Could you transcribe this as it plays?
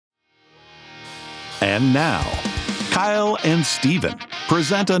And now, Kyle and Steven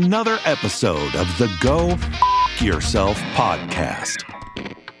present another episode of the Go F Yourself podcast.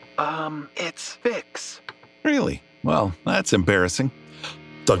 It's Fix. Really? Well, that's embarrassing.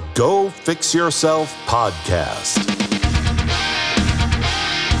 The Go Fix Yourself podcast.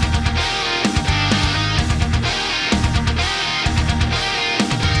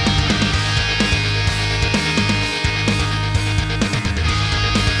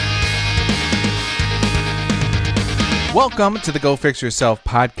 Welcome to the Go Fix Yourself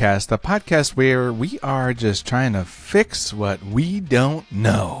podcast, the podcast where we are just trying to fix what we don't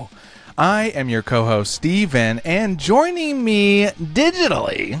know. I am your co-host, Steven, and joining me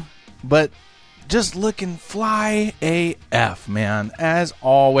digitally, but just looking fly AF, man, as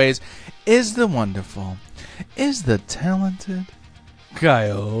always, is the wonderful, is the talented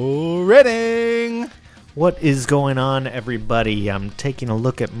Kyle Redding. What is going on, everybody? I'm taking a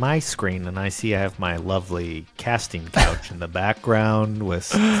look at my screen, and I see I have my lovely casting couch in the background with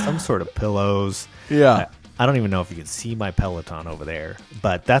some sort of pillows. Yeah. I don't even know if you can see my Peloton over there,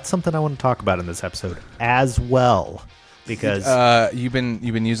 but that's something I want to talk about in this episode as well, because you've been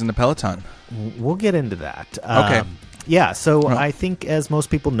using the Peloton. we'll get into that. Okay. Yeah, so I think, as most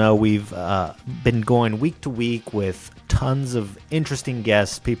people know, we've been going week to week with tons of interesting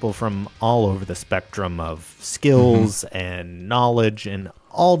guests, people from all over the spectrum of skills and knowledge in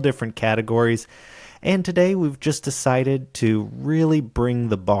all different categories. And today we've just decided to really bring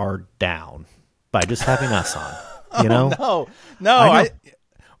the bar down by just having us on. You know? No,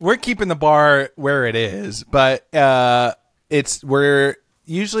 we're keeping the bar where it is, but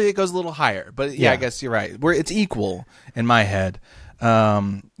usually it goes a little higher. But yeah, I guess you're right. It's equal in my head.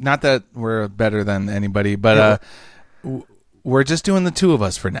 Not that we're better than anybody, but we're just doing the two of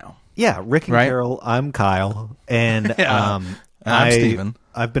us for now. Yeah, Rick and Right? Carol, I'm Kyle, and I'm Steven.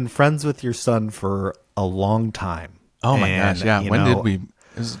 I've been friends with your son for a long time. Oh my And, gosh, yeah. you When know, did we?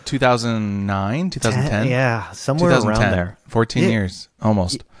 It was 2009, 2010? Yeah, somewhere around 2010. there. 14 Yeah. years,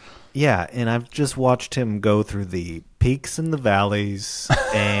 almost. Yeah, and I've just watched him go through the peaks and the valleys,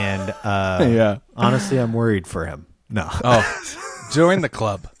 and honestly, I'm worried for him. No. Oh, join the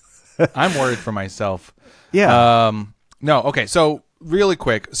club. I'm worried for myself. Yeah. No, okay. So really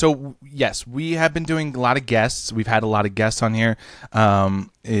quick. So yes, we have been doing a lot of guests. We've had a lot of guests on here.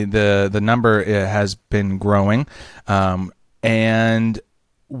 The number has been growing, and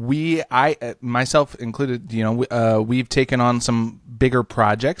I myself included, we've taken on some bigger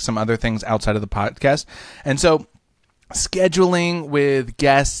projects, some other things outside of the podcast, and so scheduling with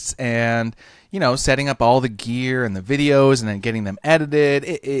guests and setting up all the gear and the videos and then getting them edited,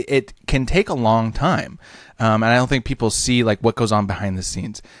 it can take a long time. And I don't think people see like what goes on behind the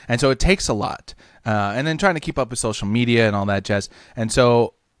scenes. And so it takes a lot. And then trying to keep up with social media and all that jazz. And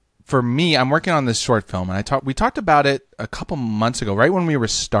so for me, I'm working on this short film, and we talked about it a couple months ago, right when we were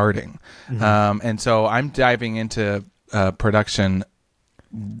starting. And so I'm diving into production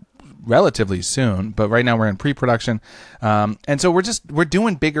relatively soon, but right now we're in pre-production. And so we're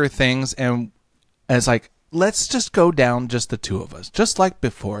doing bigger things, and it's like, let's just go down just the two of us, just like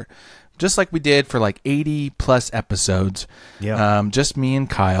before, just like we did for like 80 plus episodes. Yeah. Just me and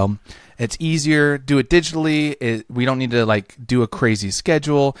Kyle. It's easier, do it digitally. We don't need to like do a crazy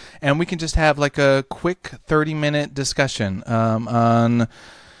schedule, and we can just have like a quick 30-minute discussion on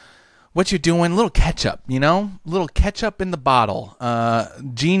what you're doing, a little catch up, a little ketchup in the bottle,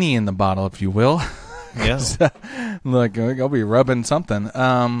 genie in the bottle, if you will. Yeah. Look, I'll be rubbing something.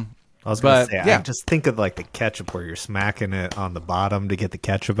 I was going to say, yeah. I just think of like the ketchup where you're smacking it on the bottom to get the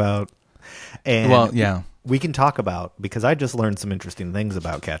ketchup out. And Well, yeah. we can talk about, because I just learned some interesting things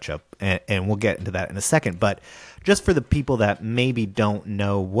about ketchup, and we'll get into that in a second. But just for the people that maybe don't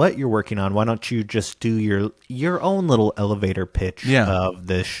know what you're working on, why don't you just do your own little elevator pitch of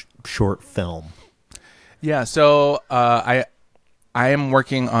this short film? Yeah, so I am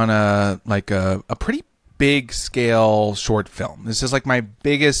working on a pretty big scale short film. This is like my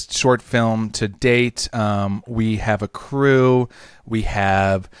biggest short film to date. We have a crew. We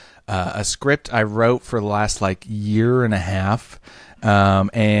have a script I wrote for the last like year and a half,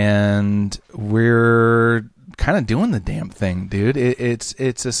 and we're kind of doing the damn thing, dude.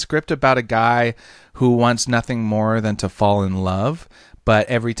 It's a script about a guy who wants nothing more than to fall in love, but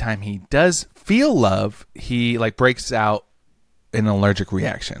every time he does feel love, he like breaks out an allergic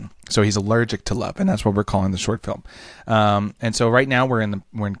reaction. So he's allergic to love, and that's what we're calling the short film. And so right now we're in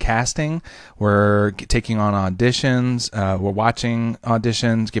casting. We're taking on auditions. We're watching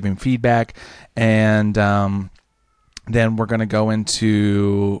auditions, giving feedback, and then we're going to go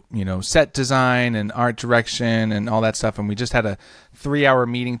into, set design and art direction and all that stuff. And we just had a 3-hour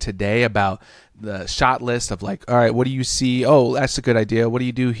meeting today about the shot list of like, all right, what do you see? Oh, that's a good idea. What do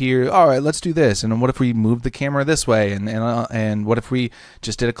you do here? All right, let's do this. And what if we moved the camera this way? And what if we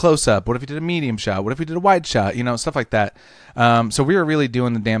just did a close up? What if we did a medium shot? What if we did a wide shot? Stuff like that. So we were really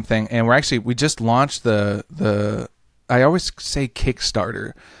doing the damn thing. And we just launched the I always say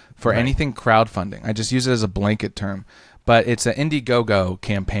Kickstarter for anything crowdfunding. I just use it as a blanket term, but it's an Indiegogo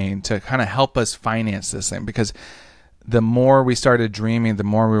campaign to kind of help us finance this thing, because the more we started dreaming, the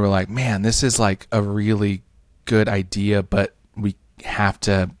more we were like, man, this is like a really good idea, but we have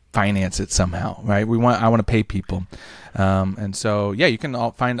to finance it somehow, right? I want to pay people. And so, yeah, you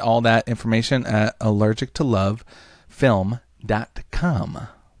can find all that information at allergictolovefilm.com.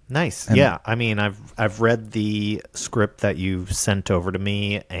 Nice. Yeah. I mean, I've read the script that you sent over to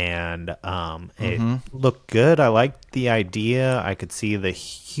me, and it looked good. I liked the idea. I could see the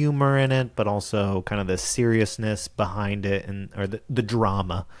humor in it, but also kind of the seriousness behind it, or the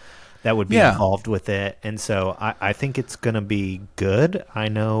drama that would be involved with it. And so I think it's going to be good. I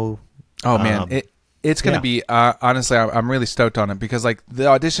know. Oh, man. It's going to be, honestly, I'm really stoked on it, because like the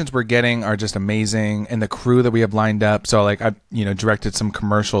auditions we're getting are just amazing, and the crew that we have lined up. So like I've, directed some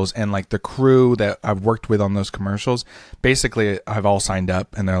commercials, and like the crew that I've worked with on those commercials, basically I've all signed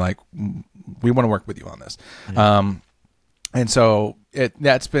up, and they're like, we want to work with you on this. Mm-hmm. And so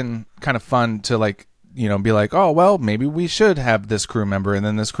that's been kind of fun to like, be like, oh, well, maybe we should have this crew member. And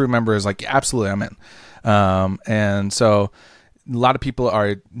then this crew member is like, yeah, absolutely, I'm in. And so a lot of people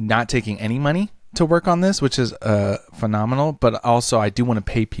are not taking any money to work on this, which is phenomenal, but also I do want to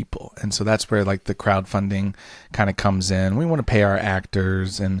pay people, and so that's where like the crowdfunding kind of comes in. We want to pay our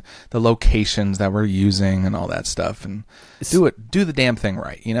actors and the locations that we're using and all that stuff, and do the damn thing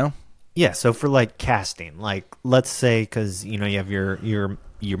right, Yeah. So for like casting, like let's say, because you have your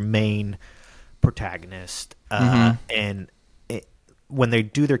main protagonist, and when they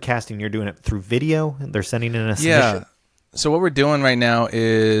do their casting, you're doing it through video. They're sending in a submission. Yeah. So what we're doing right now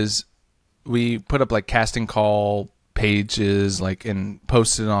is we put up like casting call pages, like, and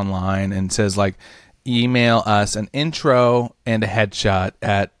post it online, and says like, email us an intro and a headshot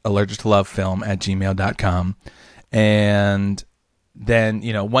at allergictolovefilm@gmail.com. And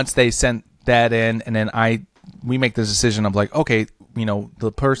then, once they sent that in, and then we make the decision of like, okay,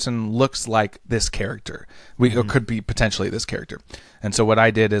 the person looks like this character. Or could be potentially this character. And so what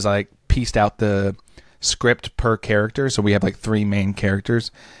I did is I pieced out the script per character. So we have like 3 main characters,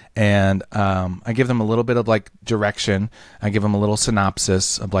 and I give them a little bit of like direction. I give them a little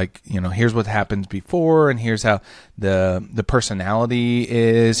synopsis of like, here's what happens before, and here's how the personality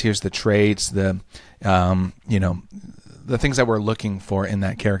is, here's the traits, the things that we're looking for in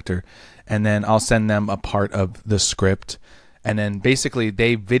that character. And then I'll send them a part of the script, and then basically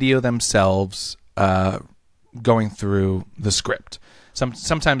they video themselves going through the script.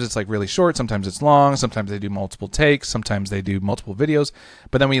 Sometimes it's like really short, sometimes it's long, sometimes they do multiple takes, sometimes they do multiple videos,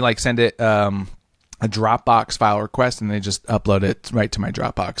 but then we like send it a Dropbox file request, and they just upload it right to my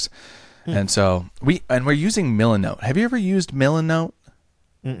Dropbox. And so we're using Milanote. Have you ever used Milanote?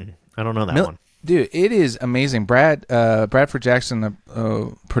 I don't know that one. Dude, it is amazing. Bradford Jackson, the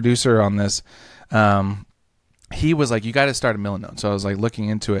producer on this, he was like, you got to start a Milanote. So I was like looking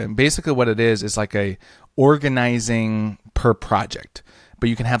into it, and basically what it is like a organizing per project, but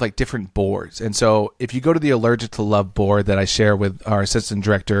you can have like different boards. And so if you go to the Allergic to Love board that I share with our assistant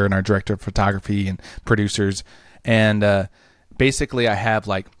director and our director of photography and producers, and basically I have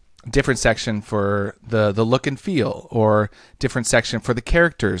like different section for the look and feel, or different section for the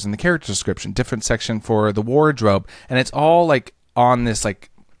characters and the character description, different section for the wardrobe, and it's all like on this like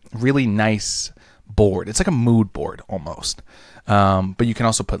really nice board. It's like a mood board almost. But you can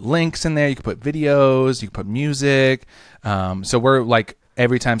also put links in there. You can put videos. You can put music. So we're like,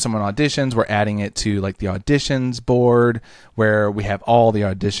 every time someone auditions, we're adding it to like the auditions board, where we have all the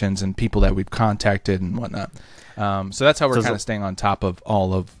auditions and people that we've contacted and whatnot. So that's how we're kind of staying on top of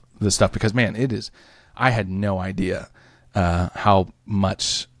all of the stuff, because man, I had no idea how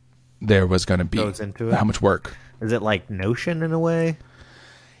much there was going to be, goes into it. How much work. Is it like Notion in a way?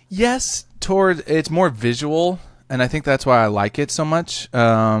 Yes, it's more visual, and I think that's why I like it so much,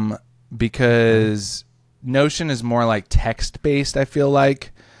 because Notion is more like text-based, I feel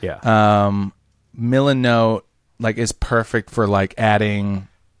like. Yeah. Milanote like is perfect for like adding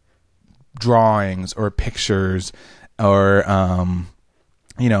drawings or pictures or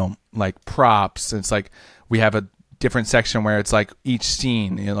like props. It's like we have a different section where it's like each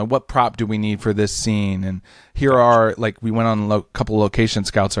scene, what prop do we need for this scene, and here are like, we went on a couple location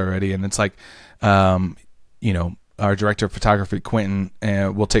scouts already, and it's like our director of photography, Quentin,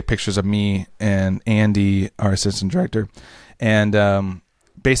 and we'll take pictures of me and Andy, our assistant director, and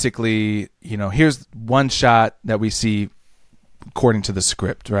basically, here's one shot that we see according to the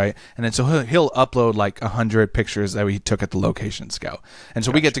script, right? And then so he'll upload like 100 pictures that we took at the location scout, and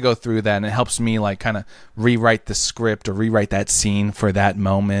so we get to go through that, and it helps me like kind of rewrite the script or rewrite that scene for that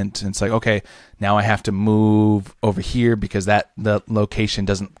moment. And it's like, okay, now I have to move over here because the location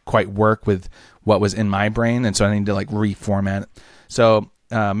doesn't quite work with what was in my brain, and so I need to like reformat it. So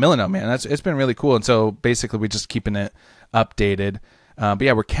Milano, man, it's been really cool. And so basically we're just keeping it updated. But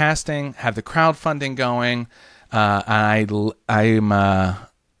yeah, we're casting, have the crowdfunding going. I'm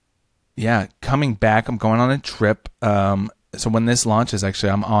coming back. I'm going on a trip. So when this launches,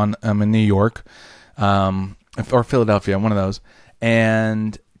 actually, I'm in New York, or Philadelphia, one of those,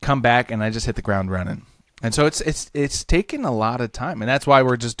 and come back, and I just hit the ground running. And so it's taken a lot of time, and that's why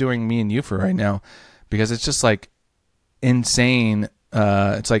we're just doing me and you for right now, because it's just like insane.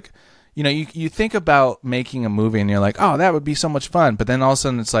 It's like, you think about making a movie, and you're like, oh, that would be so much fun, but then all of a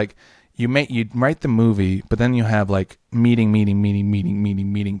sudden it's like, you write the movie, but then you have like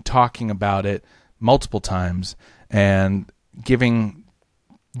meeting, talking about it multiple times and giving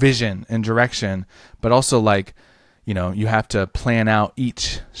vision and direction, but also like, you have to plan out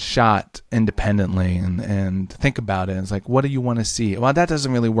each shot independently and think about it. And it's like, what do you want to see? Well, that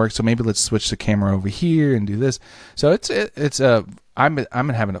doesn't really work, so maybe let's switch the camera over here and do this. So I'm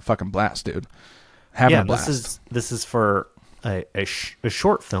having a fucking blast, dude. Having a blast. This is for a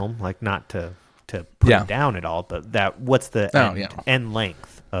short film, like not to put it down at all, but what's the end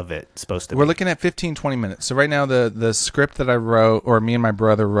length of it supposed to be? We're looking at 15-20 minutes. So right now the script that I wrote, or me and my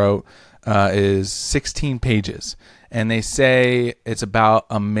brother wrote, is 16 pages, and they say it's about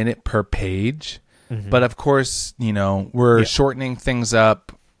a minute per page. Mm-hmm. But of course, we're shortening things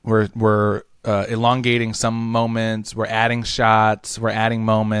up. We're elongating some moments. We're adding shots. We're adding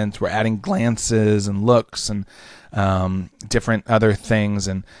moments. We're adding glances and looks and different other things.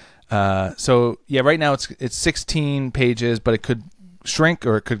 And so yeah, right now it's 16 pages, but it could shrink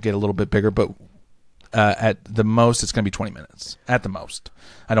or it could get a little bit bigger. But at the most, it's going to be 20 minutes. At the most,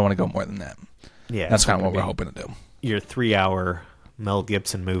 I don't want to go more than that. Yeah, that's kind of what we're hoping to do. Your 3-hour Mel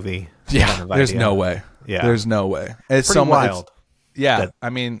Gibson movie. Yeah, kind of there's idea. no way. Yeah, there's no way. It's pretty so wild. I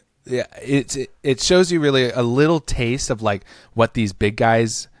mean, yeah, it shows you really a little taste of like what these big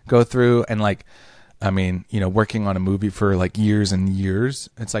guys go through, and like, I mean, working on a movie for like years and years,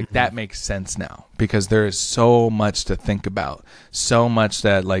 it's like that makes sense now, because there is so much to think about, so much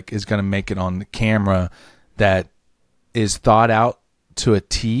that like is going to make it on the camera that is thought out to a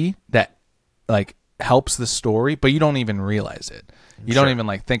T, that like helps the story, but you don't even realize it. You don't even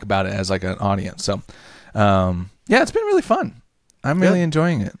like think about it as like an audience. So, yeah, it's been really fun. I'm really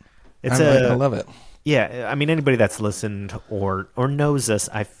enjoying it. I love it. Yeah, I mean, anybody that's listened or knows us,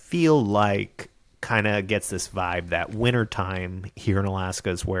 I feel like kind of gets this vibe that wintertime here in Alaska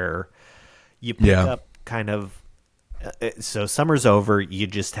is where you pick up kind of. So summer's over. You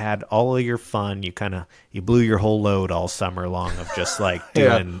just had all of your fun. You blew your whole load all summer long of just like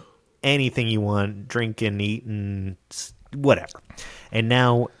doing anything you want, drinking, eating, whatever. And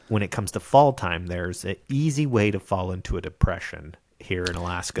now when it comes to fall time, there's an easy way to fall into a depression here in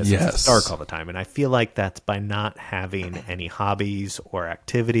Alaska since it's dark all the time. And I feel like that's by not having any hobbies or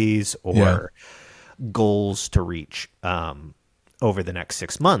activities or goals to reach over the next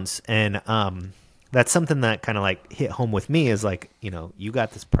 6 months. And that's something that kind of like hit home with me, is like, you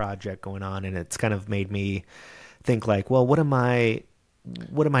got this project going on, and it's kind of made me think like, well, what am I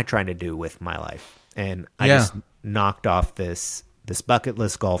trying to do with my life? And I just knocked off this bucket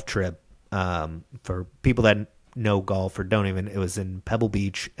list golf trip. For people that know golf or don't even, it was in Pebble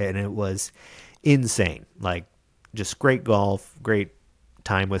Beach, and it was insane. Like, just great golf, great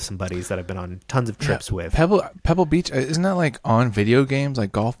time with some buddies that I've been on tons of trips with. Pebble Beach, isn't that like on video games,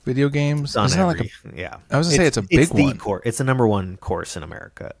 like golf video games? It's on I was gonna say it's a big one. It's the number one course in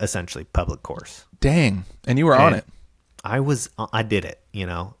America, essentially public course. Dang, and you were on it. I did it.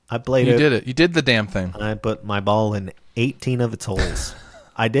 I played it. You did it. You did the damn thing. I put my ball in 18 of its holes.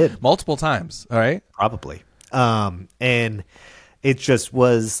 I did multiple times. All right, probably. And it just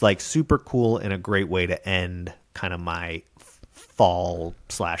was like super cool and a great way to end kind of my fall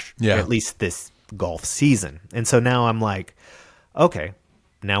 / or at least this golf season. And so now I'm like, okay,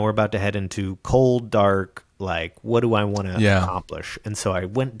 now we're about to head into cold, dark, like, what do I want to accomplish? And so I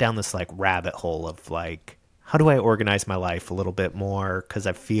went down this like rabbit hole of like, how do I organize my life a little bit more? Cause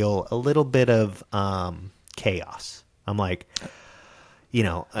I feel a little bit of, chaos. I'm like,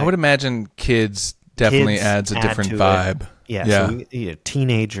 I would imagine kids definitely kids adds a add different to it. vibe. Yeah, Yeah. so a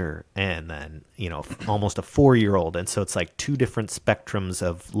teenager and then, almost a 4-year-old. And so it's like two different spectrums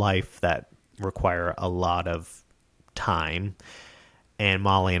of life that require a lot of time. And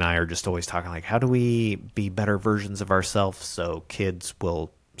Molly and I are just always talking like, how do we be better versions of ourselves so kids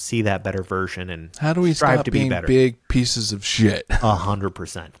will see that better version and How do we strive stop to be being better? big pieces of shit?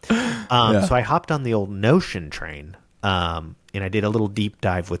 100%. So I hopped on the old Notion train, and I did a little deep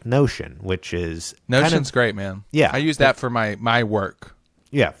dive with Notion, which is Notion's great, man. Yeah. I use that for my work.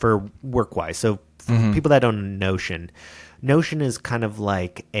 for work wise. So for people that don't know Notion is kind of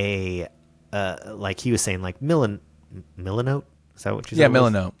like a like he was saying, like Milanote. Is that what you said? Yeah, it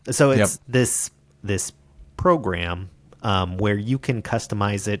was? Milanote. So it's this program where you can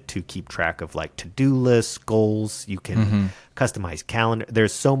customize it to keep track of like to-do lists, goals. You can customize calendar.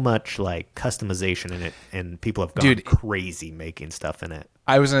 There's so much like customization in it, and people have gone crazy making stuff in it.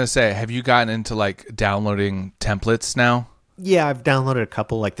 I was gonna say, have you gotten into like downloading templates now? Yeah, I've downloaded a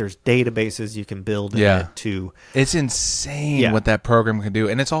couple. Like there's databases you can build in it to. It's insane what that program can do,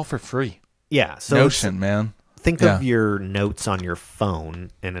 and it's all for free. Yeah, so Notion, man. Think of your notes on your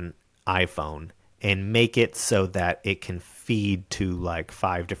phone in an iPhone and make it so that it can feed to like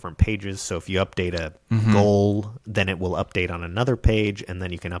 5 different pages. So if you update a goal, then it will update on another page, and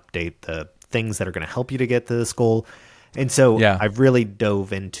then you can update the things that are going to help you to get to this goal. And so I've really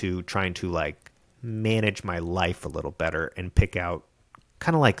dove into trying to like manage my life a little better and pick out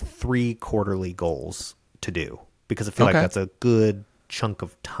kind of like 3 quarterly goals to do, because I feel like that's a good chunk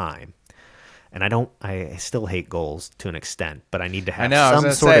of time. And I still hate goals to an extent, but I need to have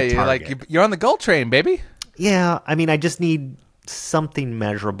some sort of target. You're on the goal train, baby. Yeah, I mean, I just need something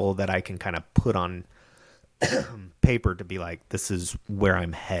measurable that I can kind of put on paper to be like, this is where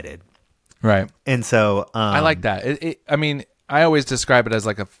I'm headed. Right. And so I like that. I mean, I always describe it as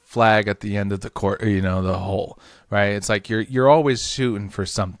like a flag at the end of the court, the hole, right? It's like you're always shooting for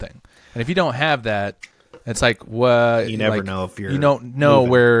something. And if you don't have that, it's like, what? You never know if you're you don't know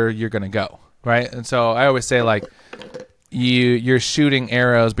moving. where you're going to go. Right. And so I always say, like, you're shooting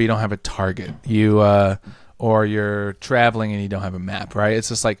arrows, but you don't have a target. Or you're traveling and you don't have a map. Right. It's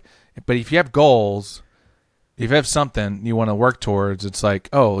just like, but if you have goals, if you have something you want to work towards, it's like,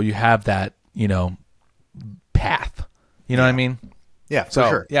 oh, you have that, path. You know what I mean? Yeah, for So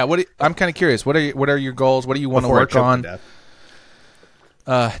sure. yeah. I'm kind of curious. What are your goals? What do you want Before I to work choke to on? death.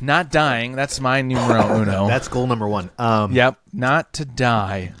 Not dying. That's my numero uno. That's goal number 1. Yep. Not to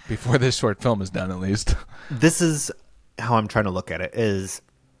die before this short film is done, at least. This is how I'm trying to look at it. Is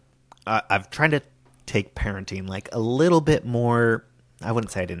I've tried to take parenting like a little bit more. I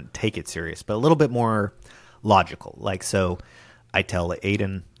wouldn't say I didn't take it serious, but a little bit more logical. Like, so I tell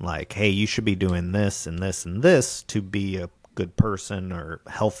Aiden, like, hey, you should be doing this and this and this to be a good person or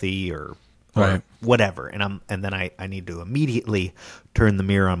healthy or Right. whatever. And then I need to immediately turn the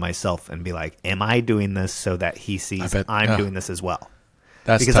mirror on myself and be like, am I doing this so that he sees I'm doing this as well?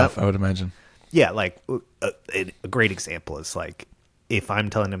 That's Because tough, I would imagine. Yeah, like a great example is like if I'm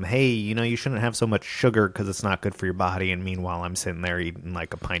telling him, hey, you shouldn't have so much sugar because it's not good for your body, and meanwhile I'm sitting there eating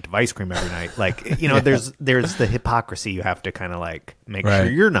like a pint of ice cream every night. Like, there's the hypocrisy you have to kind of like make sure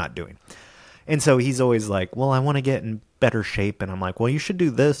you're not doing. And so he's always like, well, I want to get in better shape. And I'm like, well, you should do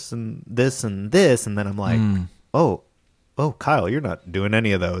this and this and this. And then I'm like, oh, Kyle, you're not doing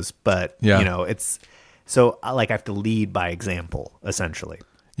any of those. But, it's so I have to lead by example, essentially.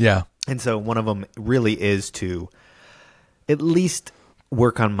 Yeah. And so one of them really is to at least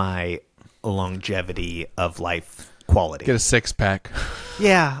work on my longevity of life quality. Get a 6-pack.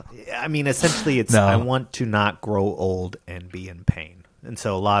 Yeah. I mean, essentially it's I want to not grow old and be in pain. And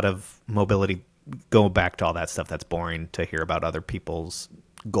so a lot of mobility, go back to all that stuff that's boring to hear about other people's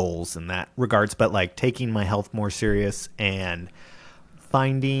goals in that regards, but like taking my health more serious and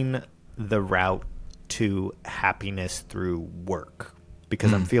finding the route to happiness through work,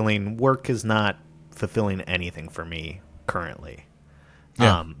 because I'm feeling work is not fulfilling anything for me currently,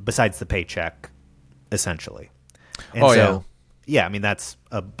 besides the paycheck, essentially. And yeah, I mean, that's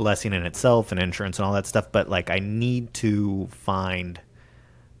a blessing in itself and insurance and all that stuff, but like I need to find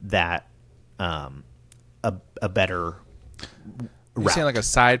that a better You're saying like a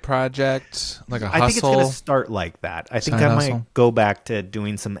side project, like a hustle? I think it's going to start like that. I think I might go back to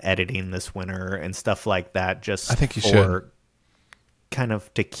doing some editing this winter and stuff like that, just I think you should. Kind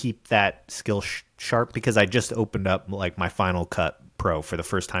of to keep that skill sharp, because I just opened up like my Final Cut Pro for the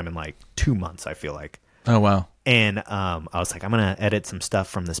first time in like 2 months, I feel like. Oh, wow. And I was like, I'm going to edit some stuff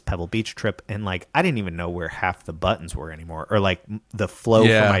from this Pebble Beach trip. And like, I didn't even know where half the buttons were anymore, or like the flow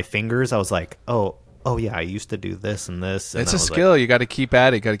for my fingers. I was like, oh, oh yeah, I used to do this and this. And It's I a was skill. You got to keep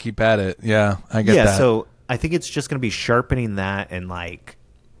at it. Got to keep at it. Yeah, I get yeah, that. so I think it's just going to be sharpening that and like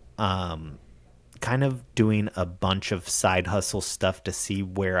kind of doing a bunch of side hustle stuff to see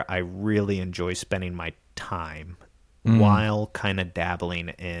where I really enjoy spending my time while kind of dabbling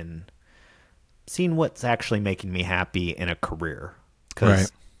in seeing what's actually making me happy in a career. Because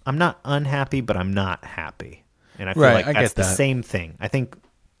Right. I'm not unhappy, but I'm not happy. And I feel Right, like I that's get the that. same thing. I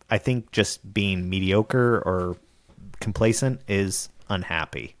think just being mediocre or complacent is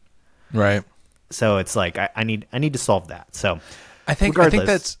unhappy. Right. So it's like I need to solve that. So I think regardless,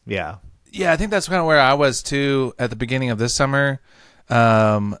 that's yeah. I think that's kind of where I was too at the beginning of this summer.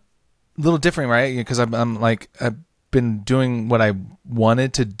 A little different, right? Because I'm like I've been doing what I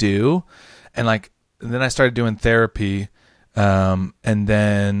wanted to do, and then I started doing therapy, and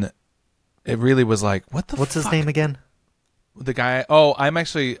then it really was like, what's his name again? The guy. Oh, I'm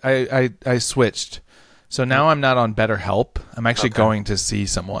actually I switched. So now I'm not on BetterHelp. I'm actually going to see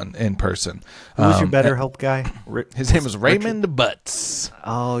someone in person. Who's your BetterHelp guy? His name was Raymond Butts.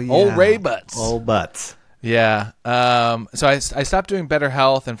 Oh yeah, Old Ray Butts. Old Butts. Yeah. So I stopped doing Better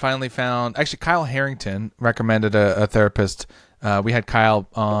Health and finally found actually Kyle Harrington recommended a therapist. We had Kyle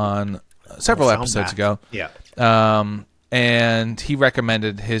on several episodes ago. Yeah. And he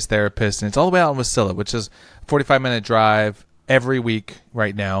recommended his therapist, and it's all the way out in Wasilla, which is a 45-minute drive every week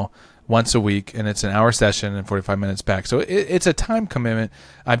right now, once a week, and it's an hour session and 45 minutes back. So it's a time commitment.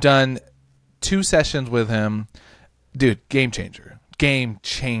 I've done 2 sessions with him. Dude, game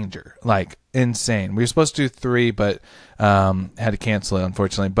changer, like insane. We were supposed to do 3, but had to cancel it,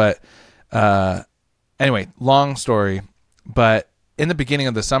 unfortunately. But anyway, long story. But in the beginning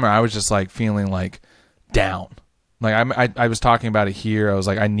of the summer, I was just like feeling like down. Like I was talking about it here. I was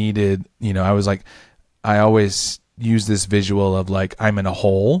like, I needed, I was like, I always use this visual of like I'm in a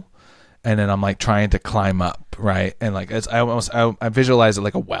hole, and then I'm like trying to climb up, right? And like I visualize it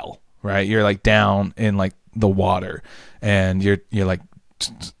like a well, right? You're like down in like the water, and you're like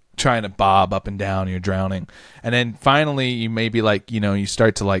trying to bob up and down. You're drowning, and then finally you maybe like you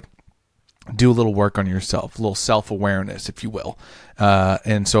start to like do a little work on yourself, a little self-awareness, if you will.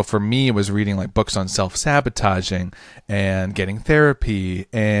 And so for me, it was reading like books on self-sabotaging and getting therapy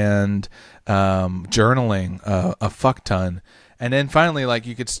and journaling a fuck ton. And then finally, like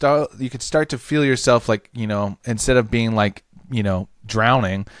you could start to feel yourself like, instead of being like,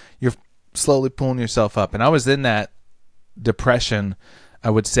 drowning, you're slowly pulling yourself up. And I was in that depression,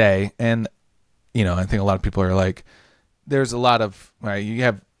 I would say. And, I think a lot of people are like, there's a lot of, right, you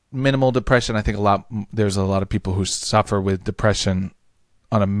have minimal depression. I think there's a lot of people who suffer with depression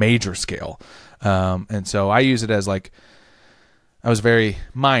on a major scale. And so I use it as like, I was very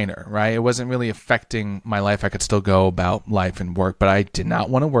minor, right? It wasn't really affecting my life. I could still go about life and work, but I did not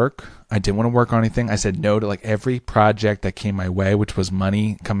want to work. I didn't want to work on anything. I said no to like every project that came my way, which was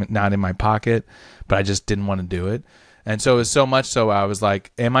money coming not in my pocket, but I just didn't want to do it. And so it was so much so I was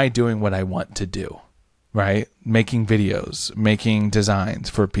like, am I doing what I want to do? Right? Making videos, making designs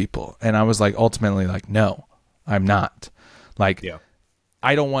for people. And I was like, ultimately like, no, I'm not. Like, yeah.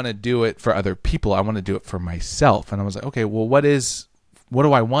 I don't want to do it for other people. I want to do it for myself. And I was like, okay, well, what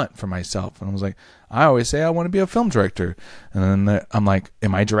do I want for myself? And I was like, I always say I want to be a film director. And then I'm like,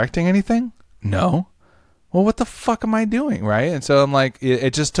 am I directing anything? No. Well, what the fuck am I doing? Right? And so I'm like,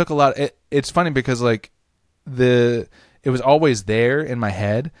 it just took a lot. It's funny because like it was always there in my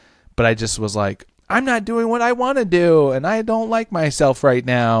head, but I just was like, I'm not doing what I want to do, and I don't like myself right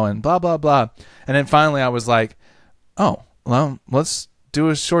now, and blah, blah, blah. And then finally I was like, oh, well, let's do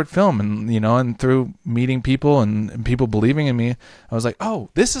a short film. And, and through meeting people and people believing in me, I was like, oh,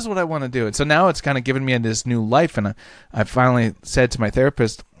 this is what I want to do. And so now it's kind of given me this new life. And I finally said to my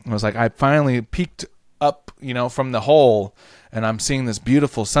therapist, I was like, I finally peeked up, from the hole, and I'm seeing this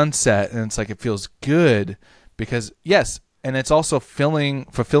beautiful sunset, and it's like, it feels good because, yes, and it's also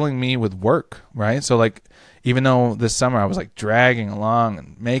fulfilling me with work, right? So like, even though this summer I was like dragging along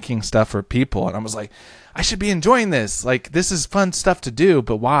and making stuff for people, and I was like, I should be enjoying this. Like, this is fun stuff to do,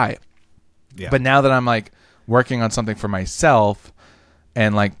 but why? Yeah. But now that I'm like working on something for myself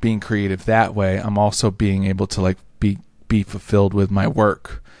and like being creative that way, I'm also being able to like be fulfilled with my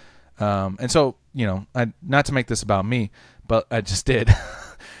work. And so, not to make this about me, but I just did.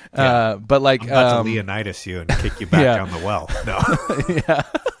 Yeah. But like, I'm about to Leonidas you and kick you back down the well. No. Yeah.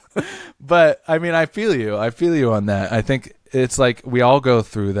 But I mean, I feel you on that. I think it's like we all go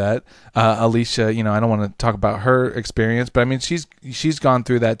through that. Alicia, I don't want to talk about her experience, but I mean, she's gone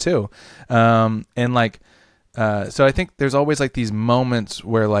through that too. And like, so I think there's always like these moments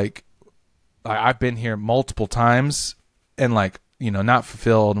where like I've been here multiple times, and like, not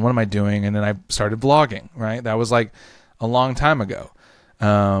fulfilled. And what am I doing? And then I started vlogging, right? That was like a long time ago.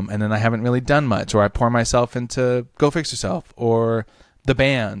 And then I haven't really done much, or I pour myself into Go Fix Yourself or the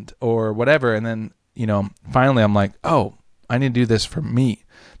band or whatever. And then, finally I'm like, oh, I need to do this for me,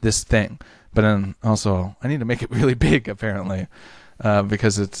 this thing. But then also I need to make it really big, apparently,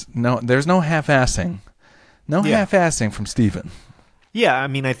 because there's no half-assing. No half-assing from Steven. Yeah, I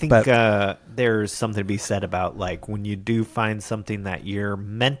mean, I think there's something to be said about, like, when you do find something that you're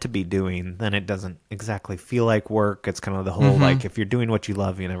meant to be doing, then it doesn't exactly feel like work. It's kind of the whole, like, if you're doing what you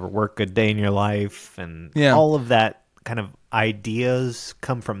love, you never work a day in your life, and all of that kind of ideas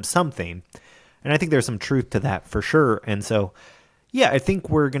come from something. And I think there's some truth to that for sure. And so, yeah, I think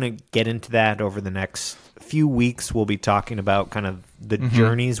we're going to get into that over the next few weeks. We'll be talking about kind of the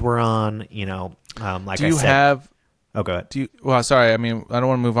journeys we're on, like do you I said. have... Oh, go ahead. Sorry. I mean, I don't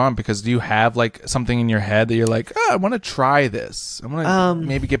want to move on, because do you have like something in your head that you're like, I want to try this. I want to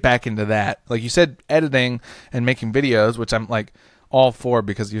maybe get back into that. Like you said, editing and making videos, which I'm like all for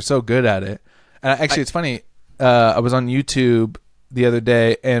because you're so good at it. And actually, it's funny. I was on YouTube the other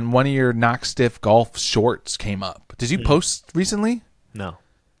day, and one of your Knock Stiff golf shorts came up. Did you post recently? No.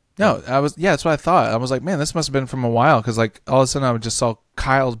 No, that's what I thought. I was like, man, this must have been from a while, because like all of a sudden I just saw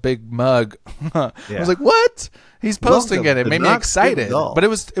Kyle's big mug. I was like, what? He's posting it. It made me excited. But it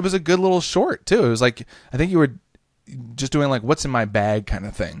was a good little short too. It was like, I think you were just doing like what's in my bag kind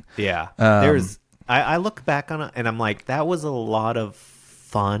of thing. Yeah. I look back on it and I'm like, that was a lot of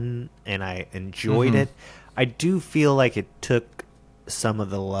fun and I enjoyed it. I do feel like it took some of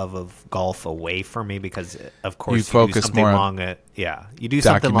the love of golf away from me, because of course you focus do something more you do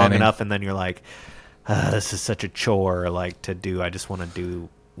something long enough and then you're like, this is such a chore like to do. I just want to do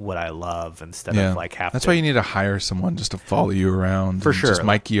what I love instead of like That's why you need to hire someone just to follow you around for sure, just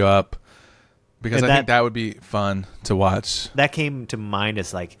mic you up, because I think that would be fun to watch. That came to mind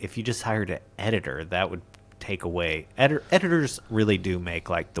as like, if you just hired an editor, that would take away. Editors really do make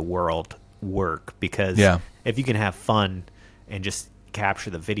like the world work, because if you can have fun and just capture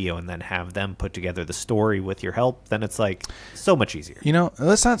the video and then have them put together the story with your help, then it's like so much easier.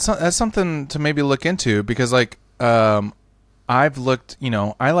 That's something to maybe look into, because like I've looked,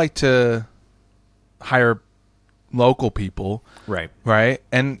 I like to hire local people, right,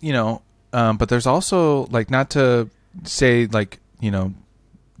 and but there's also like, not to say like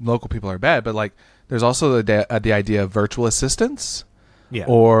local people are bad, but like there's also the idea of virtual assistants,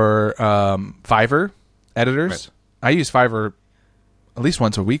 or Fiverr editors. I use Fiverr at least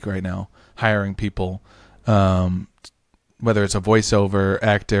once a week right now, hiring people, whether it's a voiceover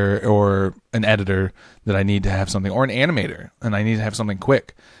actor or an editor that I need to have something, or an animator and I need to have something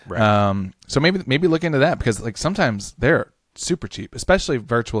quick. So maybe look into that, because like sometimes they're super cheap, especially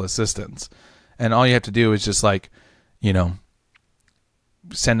virtual assistants, and all you have to do is just like,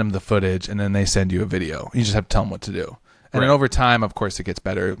 send them the footage and then they send you a video. You just have to tell them what to do. And then over time, of course, it gets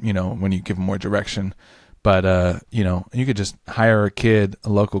better, when you give them more direction. But, you could just hire a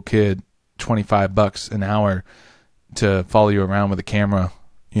local kid, $25 an hour to follow you around with a camera,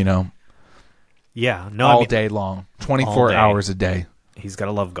 all day long, 24 hours a day. He's got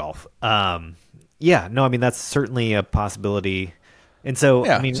to love golf. That's certainly a possibility. And so,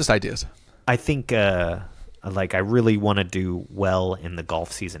 just ideas. I think, I really want to do well in the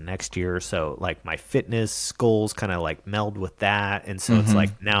golf season next year. So like my fitness goals kind of like meld with that. And so it's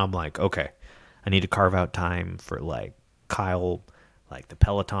like, now I'm like, okay, I need to carve out time for like Kyle, like the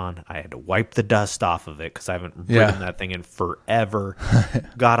Peloton. I had to wipe the dust off of it because I haven't ridden that thing in forever.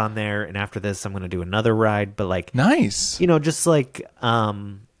 Got on there, and after this, I'm going to do another ride. But like, nice, just like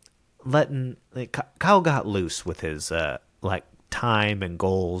letting Kyle got loose with his like time and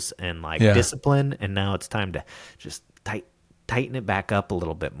goals and like discipline, and now it's time to just tighten it back up a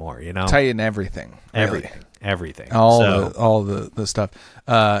little bit more. Tighten everything, really. Everything, all the stuff.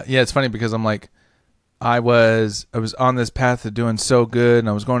 It's funny because I'm like, I was on this path of doing so good, and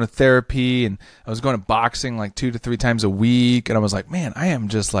I was going to therapy, and I was going to boxing like 2 to 3 times a week, and I was like, man, I am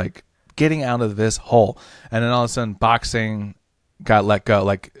just like getting out of this hole. And then all of a sudden, boxing got let go.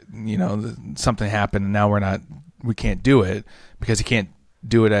 Like, something happened, and now we can't do it because he can't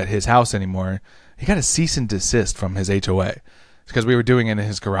do it at his house anymore. He got a cease and desist from his HOA because we were doing it in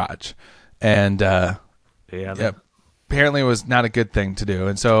his garage, and apparently it was not a good thing to do.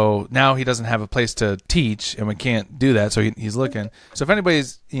 And so now he doesn't have a place to teach, and we can't do that. So he's looking. So if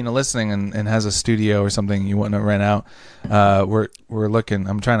anybody's listening and has a studio or something you want to rent out, we're looking.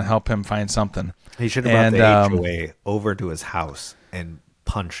 I'm trying to help him find something. He should have brought the HOA over to his house and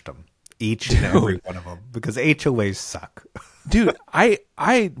punched them, each and every one of them, because HOAs suck. Dude,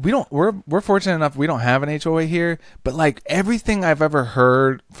 we're fortunate enough we don't have an HOA here, but like everything I've ever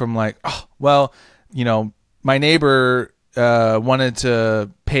heard from like, oh, well, my neighbor wanted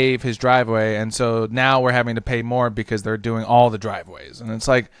to pave his driveway, and so now we're having to pay more because they're doing all the driveways. And it's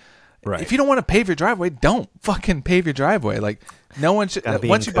like, Right. if you don't want to pave your driveway, don't fucking pave your driveway. Like, no one should.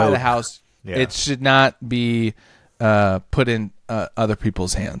 Once you buy the house, it should not be put in other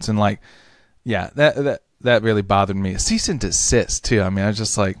people's hands. And like, yeah, that really bothered me. Cease and desist too. I mean, I was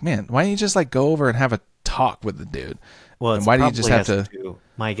just like, man, why don't you just like go over and have a talk with the dude? Well, and why do you just have to?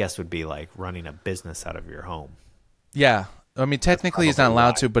 My guess would be like running a business out of your home. Yeah, I mean, technically he's not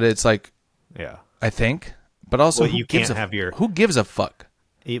allowed to, but it's like, yeah, I think. But also, you can't have who gives a fuck?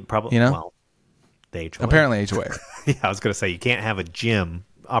 Probably, well, the HOA. Apparently HOA. Yeah, I was gonna say you can't have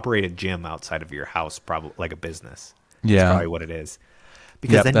operate a gym outside of your house, probably like a business. Yeah, that's probably what it is.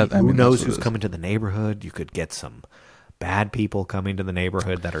 Because who knows who's coming to the neighborhood? You could get some bad people coming to the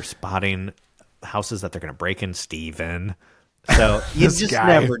neighborhood that are spotting houses that they're going to break in, Steven. So you just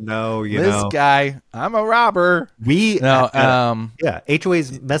never know. This guy, I'm a robber. HOA's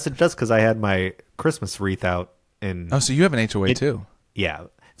messaged us because I had my Christmas wreath out. So you have an HOA too? Yeah,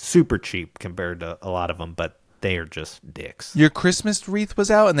 super cheap compared to a lot of them, but they are just dicks. Your Christmas wreath was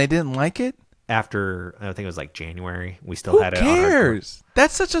out and they didn't like it? After, I think it was like January, we still had it. Who cares?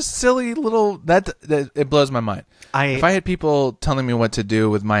 That's such a silly little, that it blows my mind. If I had people telling me what to do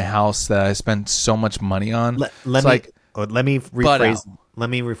with my house that I spend so much money on, let me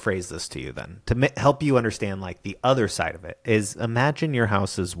rephrase this to you then to help you understand like the other side of it is, imagine your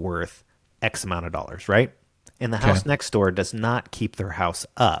house is worth X amount of dollars, right? And the house next door does not keep their house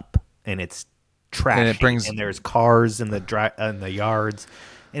up, and it's trashy, and there's cars in the yards,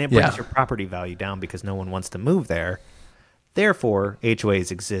 and it brings your property value down because no one wants to move there. Therefore,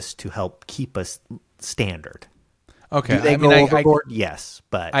 HOAs exist to help keep us standard. Okay, do they go overboard? Yes,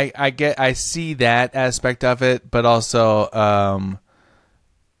 but I see that aspect of it, but also, I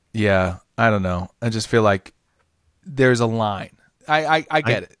don't know. I just feel like there's a line. I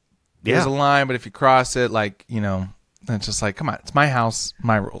get it. There's a line, but if you cross it, like, it's just like, come on, it's my house,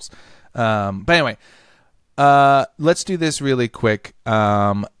 my rules. But anyway, let's do this really quick.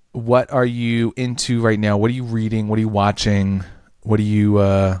 What are you into right now? What are you reading? What are you watching? What are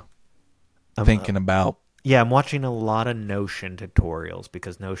you thinking about? Yeah, I'm watching a lot of Notion tutorials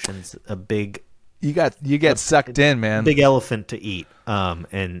because Notion's a big... You get sucked in, man. Big elephant to eat.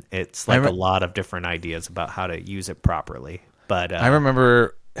 And it's like a lot of different ideas about how to use it properly. But I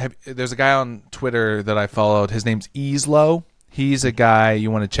remember... there's a guy on Twitter that I followed. His name's Easlo. He's a guy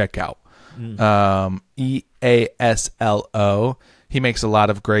you want to check out. EASLO. He makes a lot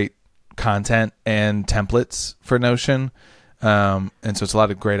of great content and templates for Notion. And so it's a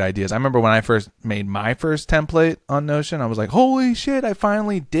lot of great ideas. I remember when I first made my first template on Notion, I was like, holy shit, I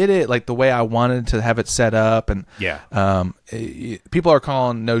finally did it like the way I wanted to have it set up. And people are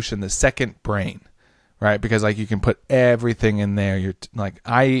calling Notion the second brain. Right, because like you can put everything in there. You're like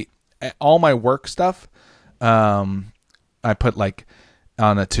all my work stuff, I put like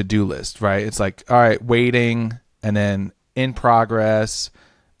on a to-do list. Right, it's like, all right, waiting, and then in progress,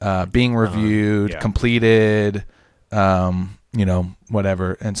 being reviewed, completed,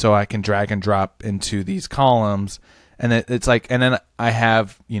 whatever. And so I can drag and drop into these columns, and it's like, and then I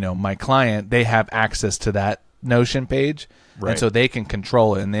have my client, they have access to that Notion page, and so they can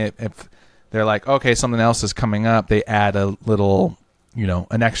control it, and if they're like, okay, something else is coming up, they add a little,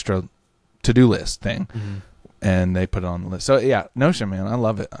 an extra to-do list thing, and they put it on the list. So, yeah, Notion, man, I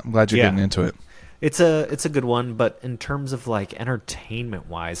love it. I'm glad you're getting into it. It's a good one, but in terms of, like,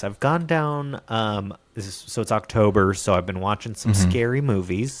 entertainment-wise, I've gone down, so it's October, so I've been watching some scary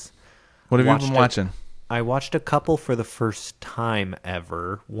movies. What have you been watching? I watched a couple for the first time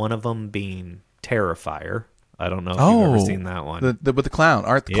ever, one of them being Terrifier. I don't know if you've ever seen that one. With the clown,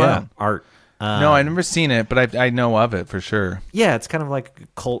 Art the Clown. Art. No, I've never seen it, but I know of it for sure. Yeah, it's kind of like a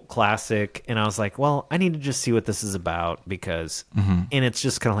cult classic, and I was like, well, I need to just see what this is about because, and it's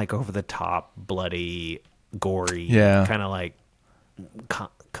just kind of like over the top, bloody, gory, kind of like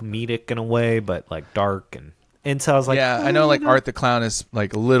comedic in a way, but like dark, and so I was like, I know like Art the Clown is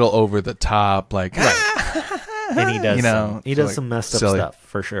like a little over the top, like, and he does some messed up stuff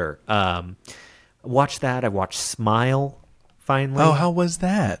for sure. Watched that. I watched Smile finally. Oh, how was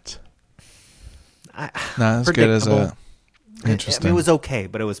that? Not as good as interesting. It was okay,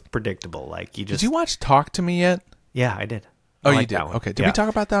 but it was predictable. Like Did you watch Talk to Me yet? Yeah, I did. Oh, you did. Okay. Did we talk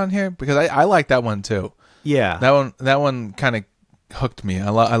about that on here? Because I like that one too. Yeah. That one kind of hooked me. I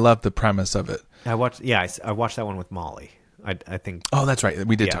love the premise of it. I watched that one with Molly. I think. Oh, that's right.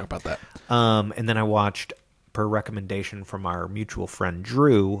 We did talk about that. And then I watched per recommendation from our mutual friend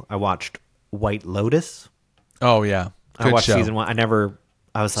Drew, I watched White Lotus. Oh yeah, good I watched show. season 1.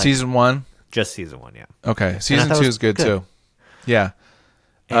 I was like, Season 1. just season 1, yeah. Okay, season 2 is good too. Yeah.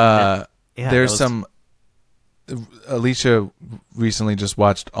 And There's some. Alicia recently just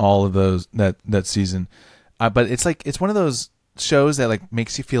watched all of those that season, but it's like it's one of those shows that like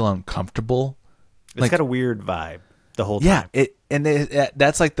makes you feel uncomfortable. It's like, got a weird vibe the whole time. Yeah,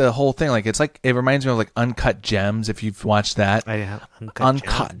 that's like the whole thing. Like it's like it reminds me of like Uncut Gems. If you've watched that, I have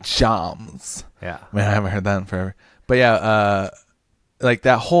Uncut Gems. Yeah, man, I haven't heard that in forever. But yeah, like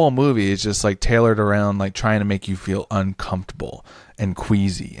that whole movie is just like tailored around like trying to make you feel uncomfortable and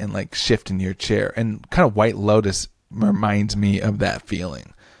queasy and like shift in your chair, and kind of White Lotus reminds me of that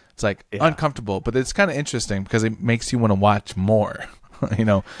feeling. It's like uncomfortable, but it's kind of interesting because it makes you want to watch more. You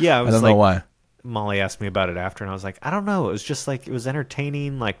know? Yeah, I don't know why. Molly asked me about it after, and I was like, I don't know. It was just like it was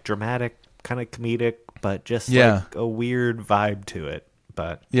entertaining, like dramatic, kind of comedic, but just like a weird vibe to it.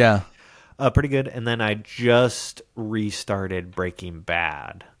 But yeah. Pretty good. And then I just restarted Breaking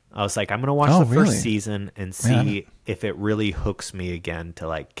Bad. I was like, I'm going to watch the first season and see if it really hooks me again to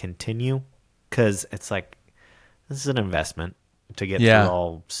like continue. Because it's like, this is an investment to get through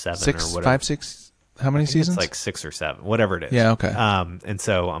all 7 or whatever. 5, 6, how many seasons? It's like 6 or 7, whatever it is. Yeah, okay. And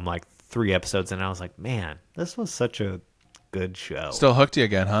so I'm like 3 episodes, and I was like, man, this was such a good show. Still hooked you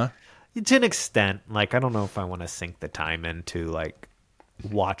again, huh? To an extent. Like, I don't know if I want to sink the time into like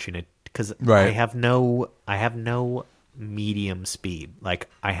watching it. Because I have no medium speed. Like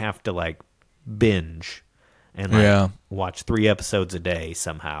I have to like binge and like watch 3 episodes a day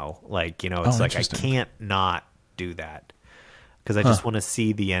somehow. Like, you know, it's like I can't not do that because I just want to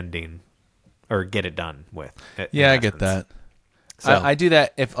see the ending or get it done with. Yeah, I get that. So. I do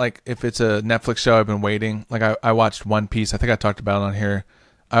that if it's a Netflix show I've been waiting. Like I watched One Piece. I think I talked about it on here.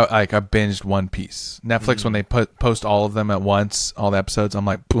 I binged One Piece. Netflix when they post all of them at once, all the episodes, I'm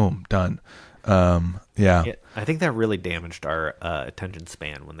like, boom, done. Yeah. I think that really damaged our attention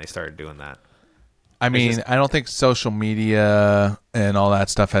span when they started doing that. I mean, I don't think social media and all that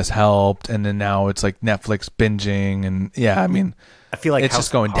stuff has helped. And then now it's like Netflix binging, and I mean, I feel like it's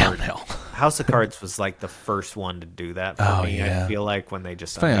just going downhill. House of Cards was like the first one to do that for me. Yeah. I feel like when they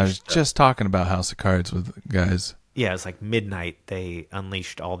just funny, I was just talking about House of Cards with guys. Yeah, it's like midnight. They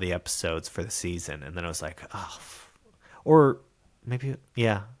unleashed all the episodes for the season, and then it was like, or maybe,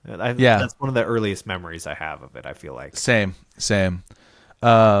 that's one of the earliest memories I have of it. I feel like same.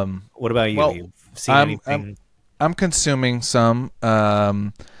 What about you? Well, You've seen anything? I'm consuming some.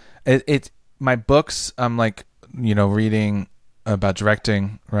 It my books. I'm like reading about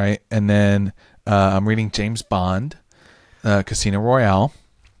directing, right, and then I'm reading James Bond, Casino Royale.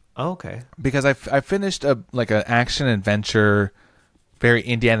 Oh, okay. Because I finished an action adventure, very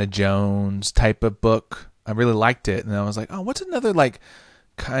Indiana Jones type of book. I really liked it, and I was like, oh, what's another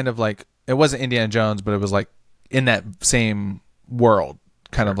kind of like it wasn't Indiana Jones, but it was like in that same world,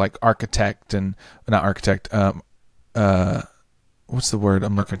 kind of like architect and not architect. What's the word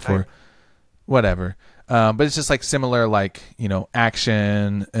I'm looking for? Whatever. But it's just like similar,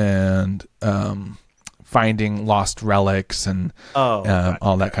 action and finding lost relics and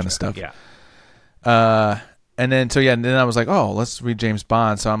all that kind of stuff. Yeah. And then then I was like, oh, let's read James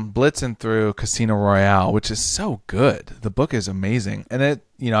Bond. So I'm blitzing through Casino Royale, which is so good. The book is amazing. And I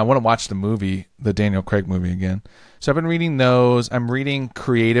want to watch the movie, the Daniel Craig movie again. So I've been reading those. I'm reading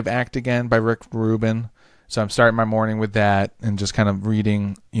Creative Act again by Rick Rubin. So I'm starting my morning with that and just kind of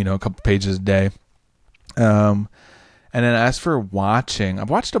reading, a couple pages a day. And then as for watching, I've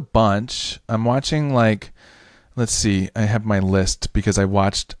watched a bunch. I'm watching let's see, I have my list because I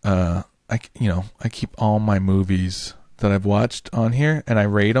watched, I keep all my movies that I've watched on here and I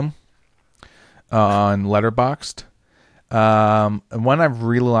rate them on Letterboxd. And one I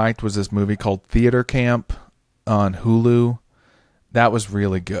really liked was this movie called Theater Camp on Hulu. That was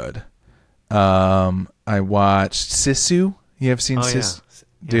really good. I watched Sisu. You have seen Sisu? Yeah.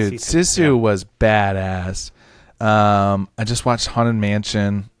 Dude, Sisu was badass. I just watched Haunted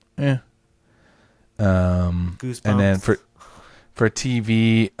Mansion. Goosebumps. And then for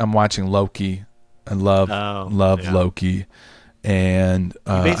TV, I'm watching Loki. I love Loki. And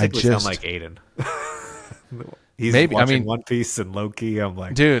you basically sound like Aiden. He's watching One Piece and Loki. I'm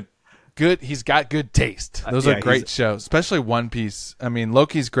like, dude, good. He's got good taste. Those are great shows, especially One Piece. I mean,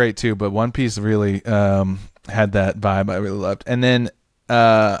 Loki's great too, but One Piece really had that vibe I really loved. And then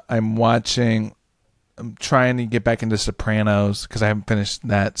I'm trying to get back into Sopranos because I haven't finished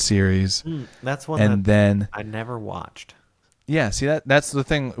that series. That's one then I never watched. Yeah, see that's the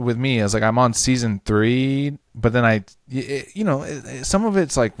thing with me is I'm on season 3, but then some of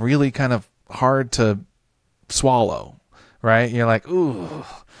it's really kind of hard to swallow, right? You're like, ooh,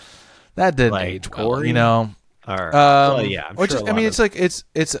 that didn't Like age well, gory? you know. Or, Or sure just, a I mean, lot it's like it's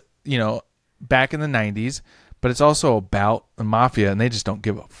back in the 90s, but it's also about the mafia, and they just don't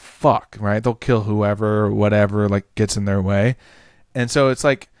give a fuck, right? They'll kill whoever or whatever like gets in their way, and so it's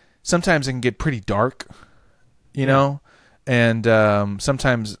like sometimes it can get pretty dark, you know. And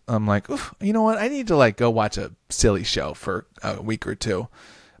sometimes I'm like, oof, you know what? I need to like go watch a silly show for a week or two.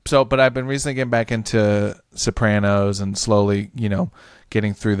 So, but I've been recently getting back into Sopranos and slowly,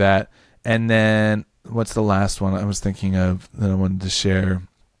 getting through that. And then what's the last one I was thinking of that I wanted to share?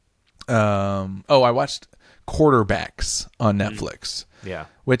 I watched Quarterbacks on Netflix. Yeah.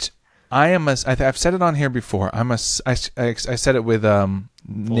 Which I've said it on here before. I said it with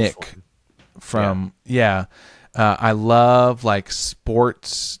Nick from I love like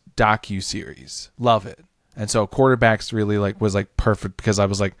sports docuseries. Love it. And so Quarterbacks really was perfect because I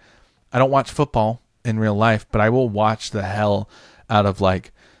was like, I don't watch football in real life, but I will watch the hell out of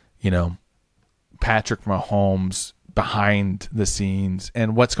Patrick Mahomes behind the scenes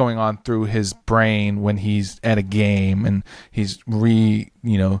and what's going on through his brain when he's at a game and he's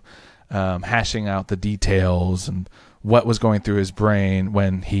hashing out the details and what was going through his brain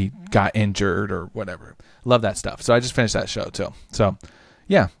when he got injured or whatever. Love that stuff. So I just finished that show too. So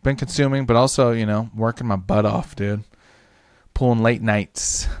yeah, been consuming, but also, working my butt off, dude. Pulling late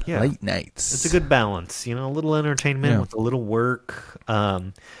nights. Yeah. Late nights. It's a good balance, a little entertainment with a little work.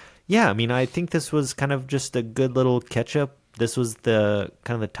 I mean, I think this was kind of just a good little catch up. This was the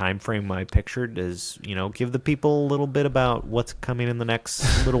kind of the time frame I pictured is, give the people a little bit about what's coming in the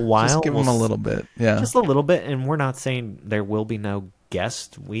next little while. Just give them a little bit. Yeah. Just a little bit. And we're not saying there will be no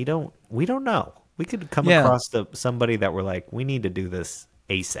guest. We don't know. We could come across somebody that we're like, we need to do this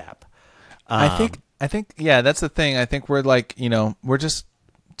ASAP. I think, that's the thing. I think we're like, we're just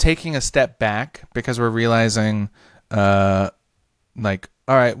taking a step back because we're realizing, all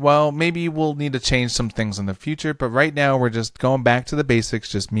right, well, maybe we'll need to change some things in the future, but right now we're just going back to the basics,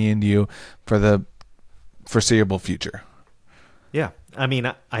 just me and you for the foreseeable future. Yeah. I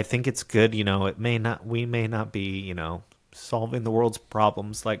mean, I think it's good. We may not be, solving the world's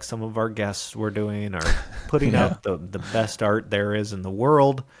problems like some of our guests were doing or putting out the best art there is in the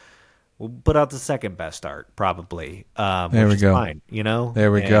world. We'll put out the second best art probably. There we go. Fine, There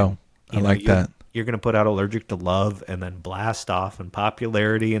we go. I like that. You're going to put out Allergic to Love and then blast off in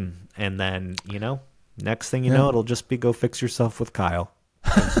popularity and then, next thing you know, it'll just be Go Fix Yourself with Kyle.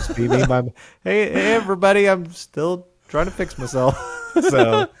 It'll just be me hey everybody, I'm still trying to fix myself.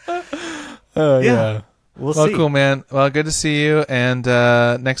 So yeah. We'll see. Cool, man. Well, good to see you. And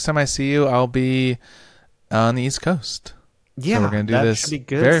next time I see you, I'll be on the East Coast. Yeah, so we're going to do this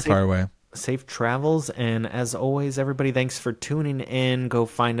very far away. Safe travels. And as always, everybody, thanks for tuning in. Go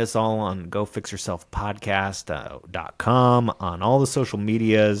find us all on GoFixYourselfPodcast.com, on all the social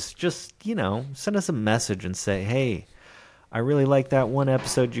medias. Just, send us a message and say, hey, I really like that one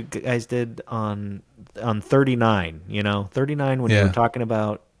episode you guys did on 39, 39 when you were talking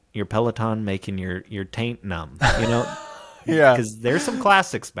about your Peloton making your taint numb, Yeah. Because there's some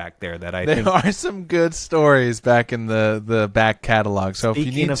classics back there that I think. There are some good stories back in the back catalog. So if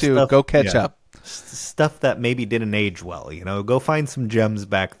you need to, go catch up. Stuff that maybe didn't age well, go find some gems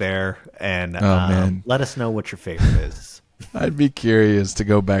back there and man. let us know what your favorite is. I'd be curious to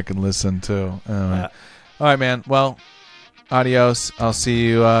go back and listen too. All right, man. Well, adios. I'll see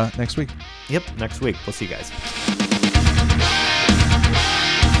you next week. Yep, next week. We'll see you guys.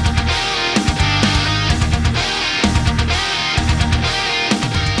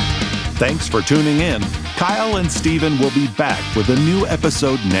 Thanks for tuning in. Kyle and Steven will be back with a new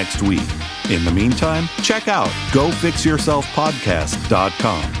episode next week. In the meantime, check out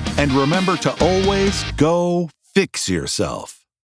GoFixYourselfPodcast.com. And remember to always go fix yourself.